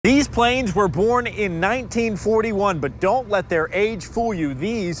planes were born in 1941, but don't let their age fool you.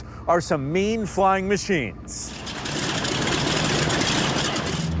 These are some mean flying machines.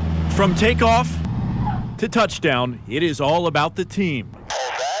 From takeoff to touchdown, it is all about the team.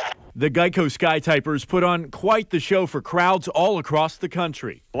 The Geico Skytypers put on quite the show for crowds all across the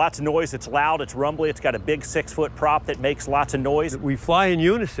country. Lots of noise, it's loud, it's rumbly, it's got a big 6-foot prop that makes lots of noise. We fly in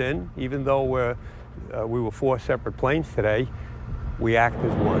unison, even though we were 4 separate planes today, we act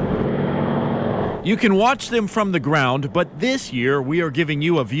as one. You can watch them from the ground, but this year we are giving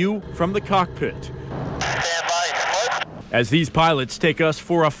you a view from the cockpit. As these pilots take us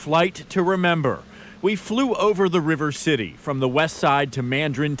for a flight to remember. We flew over the River City, from the west side to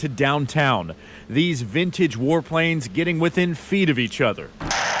Mandarin to downtown. These vintage warplanes getting within feet of each other.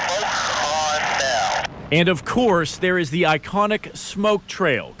 And of course, there is the iconic smoke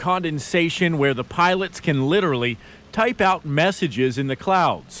trail, condensation where the pilots can literally type out messages in the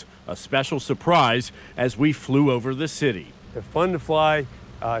clouds. A special surprise as we flew over the city. It's fun to fly.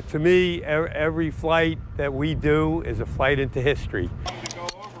 To me, every flight that we do is a flight into history.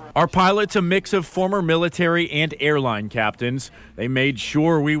 Our pilots, a mix of former military and airline captains. They made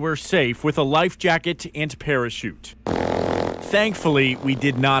sure we were safe with a life jacket and parachute. Thankfully, we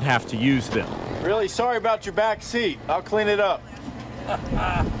did not have to use them. Really sorry about your back seat. I'll clean it up.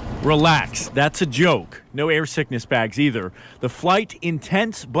 Relax, that's a joke. No air sickness bags either. The flight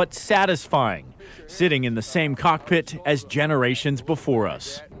intense but satisfying. Sitting in the same cockpit as generations before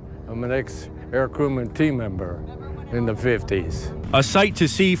us. I'm an ex-air crewman team member in the 50s. A sight to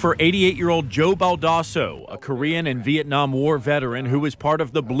see for 88-year-old Joe Baldasso, a Korean and Vietnam War veteran who was part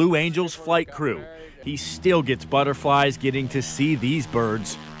of the Blue Angels flight crew. He still gets butterflies getting to see these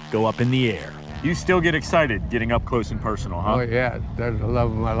birds go up in the air. You still get excited getting up close and personal, huh? Oh yeah, that's the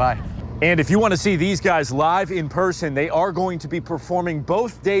love of my life. And if you want to see these guys live in person, they are going to be performing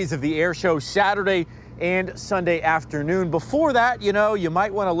both days of the air show, Saturday and Sunday afternoon. Before that, you know, you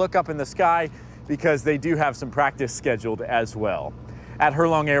might want to look up in the sky because they do have some practice scheduled as well. At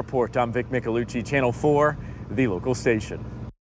Hurlong Airport, I'm Vic Micolucci, Channel 4, the local station.